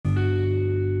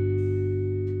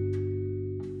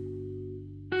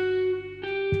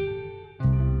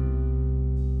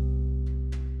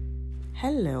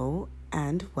Hello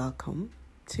and welcome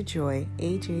to Joy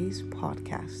AJ's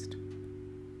podcast.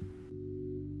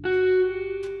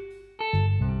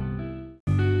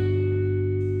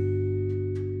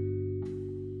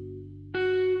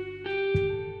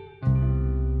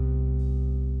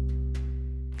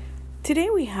 Today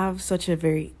we have such a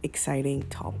very exciting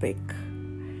topic.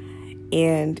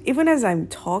 And even as I'm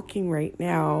talking right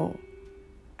now,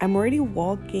 I'm already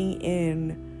walking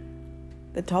in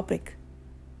the topic.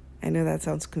 I know that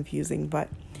sounds confusing, but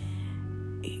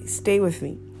stay with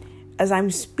me. As I'm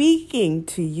speaking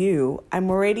to you, I'm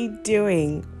already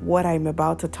doing what I'm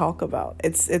about to talk about.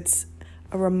 It's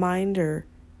a reminder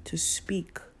to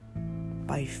speak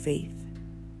by faith.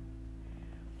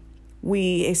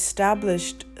 We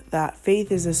established that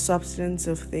faith is the substance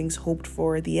of things hoped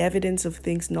for, the evidence of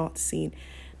things not seen.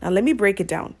 Now, let me break it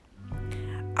down.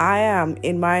 I am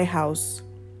in my house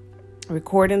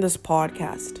recording this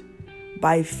podcast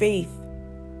by faith,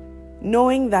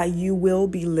 knowing that you will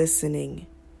be listening,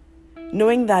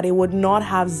 knowing that it would not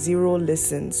have 0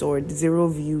 listens or 0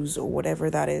 views or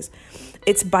whatever that is.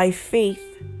 It's by faith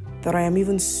that I am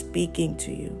even speaking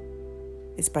to you.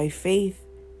 It's by faith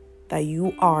that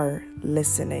you are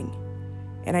listening.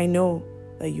 And I know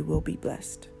that you will be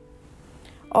blessed.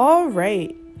 All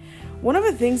right. One of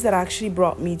the things that actually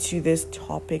brought me to this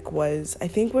topic was, I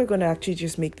think we're going to actually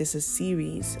just make this a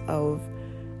series of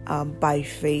by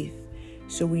faith.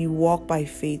 So we walk by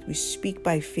faith, we speak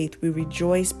by faith, we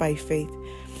rejoice by faith.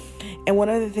 And one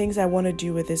of the things I want to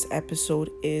do with this episode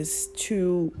is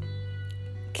to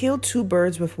kill 2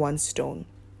 birds with 1 stone.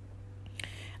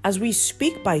 As we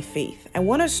speak by faith, I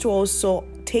want us to also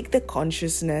take the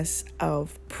consciousness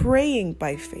of praying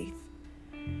by faith.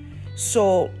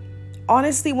 So,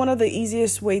 honestly, one of the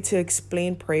easiest way to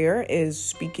explain prayer is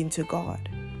speaking to God.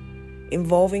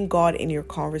 Involving God in your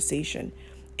conversation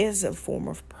is a form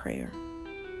of prayer.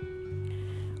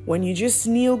 When you just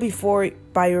kneel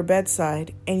by your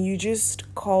bedside and you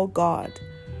just call God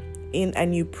in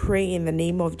and you pray in the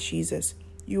name of Jesus,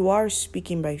 you are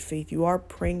speaking by faith. You are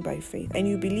praying by faith. And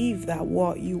you believe that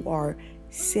what you are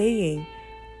saying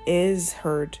is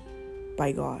heard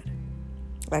by God.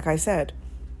 Like I said,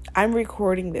 I'm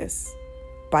recording this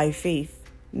by faith,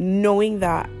 knowing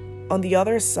that on the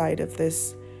other side of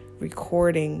this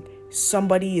recording,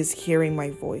 somebody is hearing my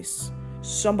voice.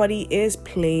 Somebody is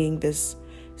playing this.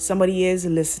 Somebody is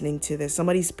listening to this.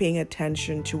 Somebody's paying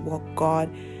attention to what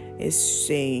God is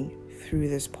saying through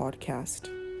this podcast.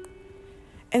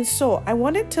 And so I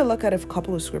wanted to look at a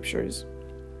couple of scriptures.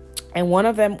 And one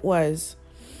of them was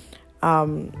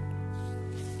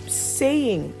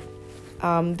saying,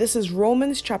 this is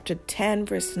Romans chapter 10,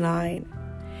 verse 9.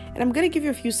 And I'm going to give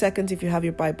you a few seconds if you have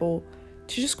your Bible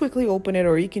to just quickly open it,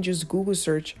 or you can just Google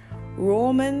search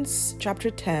Romans chapter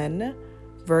 10,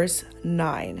 verse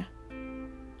 9.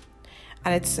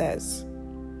 And it says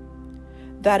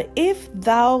that if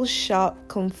thou shalt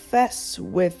confess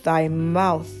with thy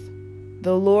mouth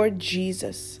the Lord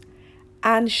Jesus,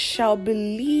 and shall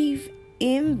believe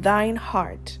in thine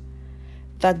heart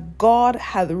that God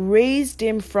hath raised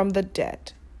him from the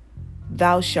dead,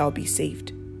 thou shalt be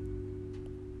saved.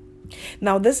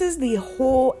 Now, this is the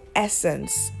whole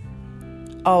essence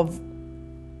of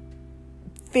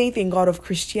faith in God, of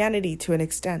Christianity to an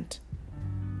extent.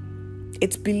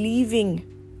 It's believing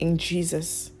in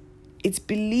Jesus. It's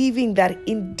believing that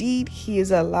indeed he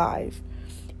is alive.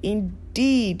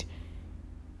 Indeed,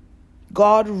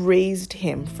 God raised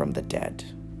him from the dead.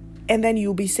 And then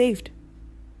you'll be saved.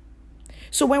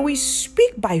 So when we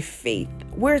speak by faith,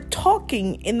 we're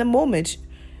talking in the moment,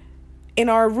 in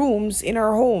our rooms, in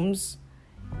our homes,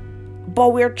 but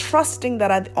we're trusting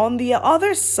that on the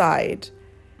other side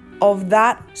of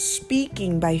that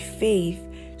speaking by faith,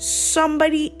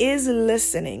 somebody is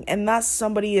listening, and that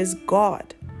somebody is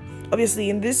God. Obviously,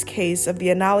 in this case of the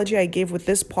analogy I gave with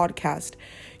this podcast,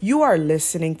 you are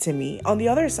listening to me on the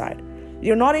other side.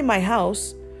 You're not in my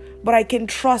house, but I can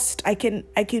trust, I can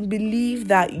believe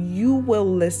that you will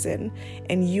listen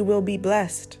and you will be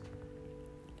blessed.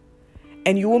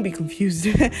 And you won't be confused.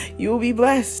 You will be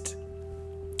blessed.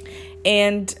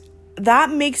 And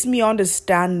that makes me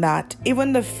understand that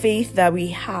even the faith that we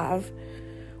have,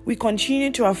 we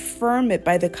continue to affirm it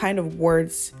by the kind of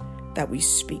words that we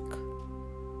speak.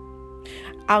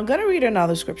 I'm going to read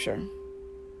another scripture.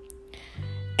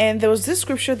 And there was this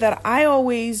scripture that I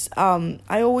always loved.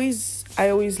 I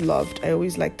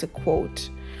always like to quote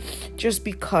just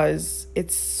because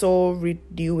it's so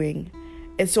renewing.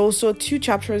 It's also 2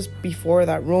 chapters before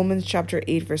that, Romans chapter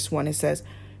 8, verse 1. It says,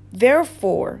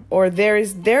 therefore, or there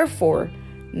is therefore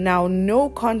now no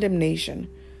condemnation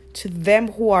to them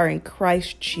who are in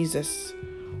Christ Jesus,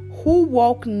 who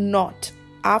walk not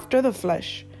after the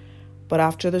flesh, but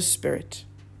after the Spirit.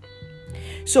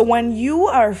 So when you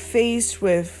are faced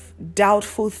with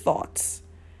doubtful thoughts,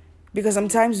 because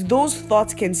sometimes those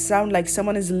thoughts can sound like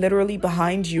someone is literally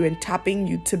behind you and tapping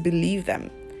you to believe them.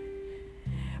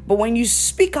 But when you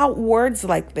speak out words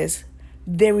like this,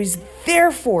 there is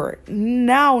therefore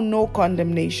now no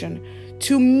condemnation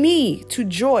to me, to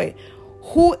Joy,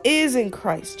 who is in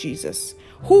Christ Jesus,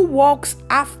 who walks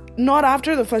not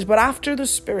after the flesh, but after the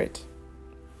Spirit.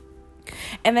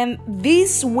 And then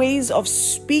these ways of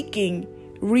speaking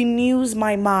renews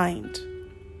my mind.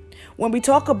 When we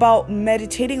talk about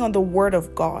meditating on the Word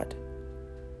of God,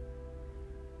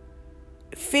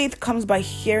 faith comes by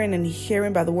hearing and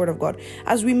hearing by the Word of God.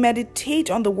 As we meditate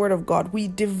on the Word of God, we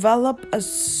develop a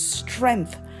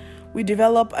strength. We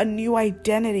develop a new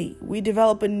identity. We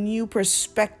develop a new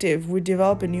perspective. We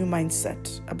develop a new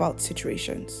mindset about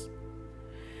situations.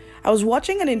 I was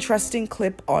watching an interesting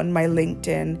clip on my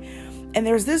LinkedIn, and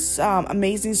there's this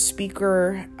amazing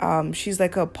speaker. She's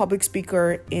like a public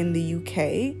speaker in the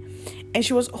UK, and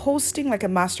she was hosting like a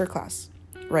masterclass,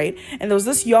 right? And there was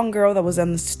this young girl that was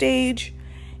on the stage,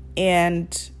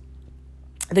 and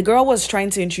the girl was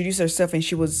trying to introduce herself, and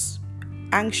she was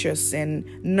anxious and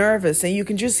nervous, and you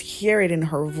can just hear it in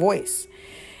her voice.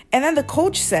 And then the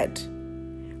coach said,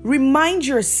 remind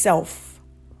yourself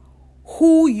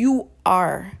who you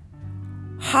are,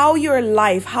 how your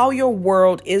life, how your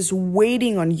world is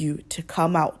waiting on you to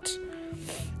come out.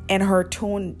 And her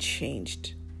tone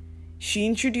changed. She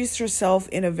introduced herself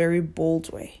in a very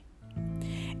bold way.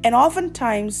 And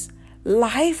oftentimes,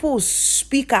 life will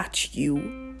speak at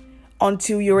you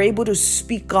until you're able to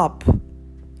speak up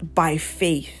by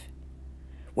faith.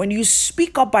 When you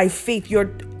speak up by faith,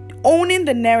 you're owning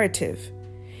the narrative.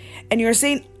 And you're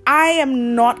saying, I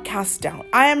am not cast down.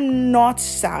 I am not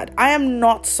sad. I am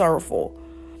not sorrowful.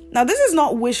 Now, this is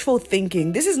not wishful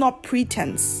thinking. This is not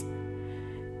pretense.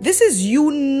 This is you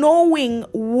knowing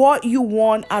what you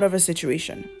want out of a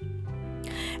situation.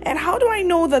 And how do I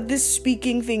know that this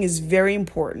speaking thing is very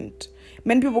important?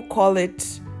 Many people call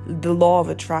it the law of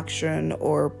attraction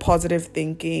or positive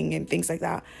thinking and things like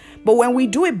that. But when we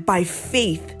do it by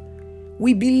faith,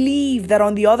 we believe that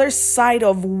on the other side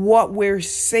of what we're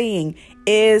saying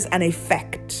is an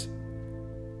effect.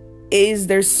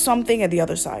 There's something at the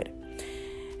other side.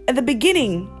 At the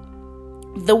beginning,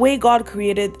 the way God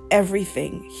created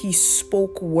everything, He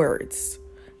spoke words,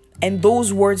 and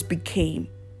those words became.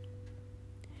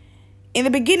 In the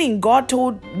beginning, God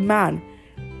told man,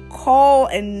 call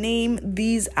and name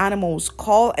these animals,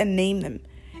 call and name them.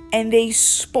 And they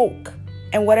spoke,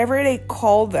 and whatever they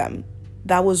called them,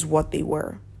 that was what they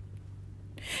were.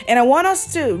 And I want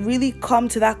us to really come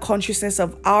to that consciousness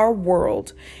of our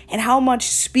world and how much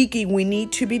speaking we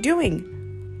need to be doing.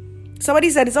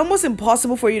 Somebody said it's almost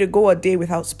impossible for you to go a day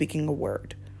without speaking a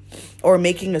word or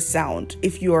making a sound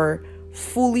if you are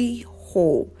fully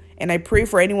whole. And I pray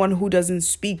for anyone who doesn't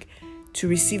speak to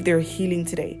receive their healing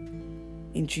today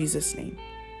in Jesus' name.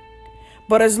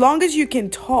 But as long as you can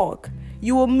talk,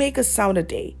 you will make a sound a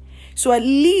day. So at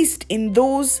least in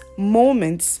those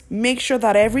moments, make sure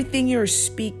that everything you're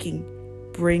speaking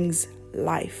brings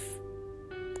life.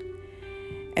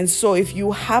 And so if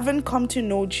you haven't come to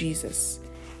know Jesus,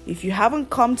 if you haven't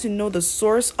come to know the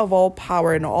source of all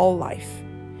power and all life,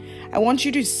 I want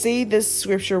you to say this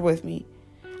scripture with me.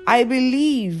 I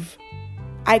believe,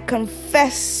 I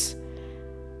confess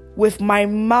with my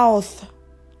mouth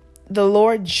the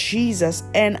Lord Jesus,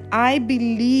 and I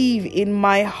believe in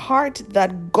my heart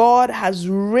that God has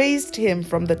raised him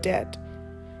from the dead,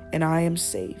 and I am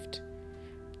saved.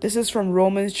 This is from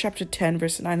Romans chapter 10,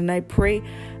 verse 9, and I pray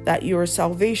that your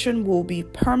salvation will be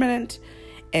permanent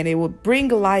and it will bring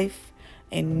life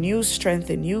and new strength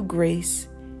and new grace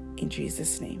in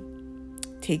Jesus' name.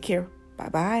 Take care.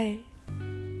 Bye-bye.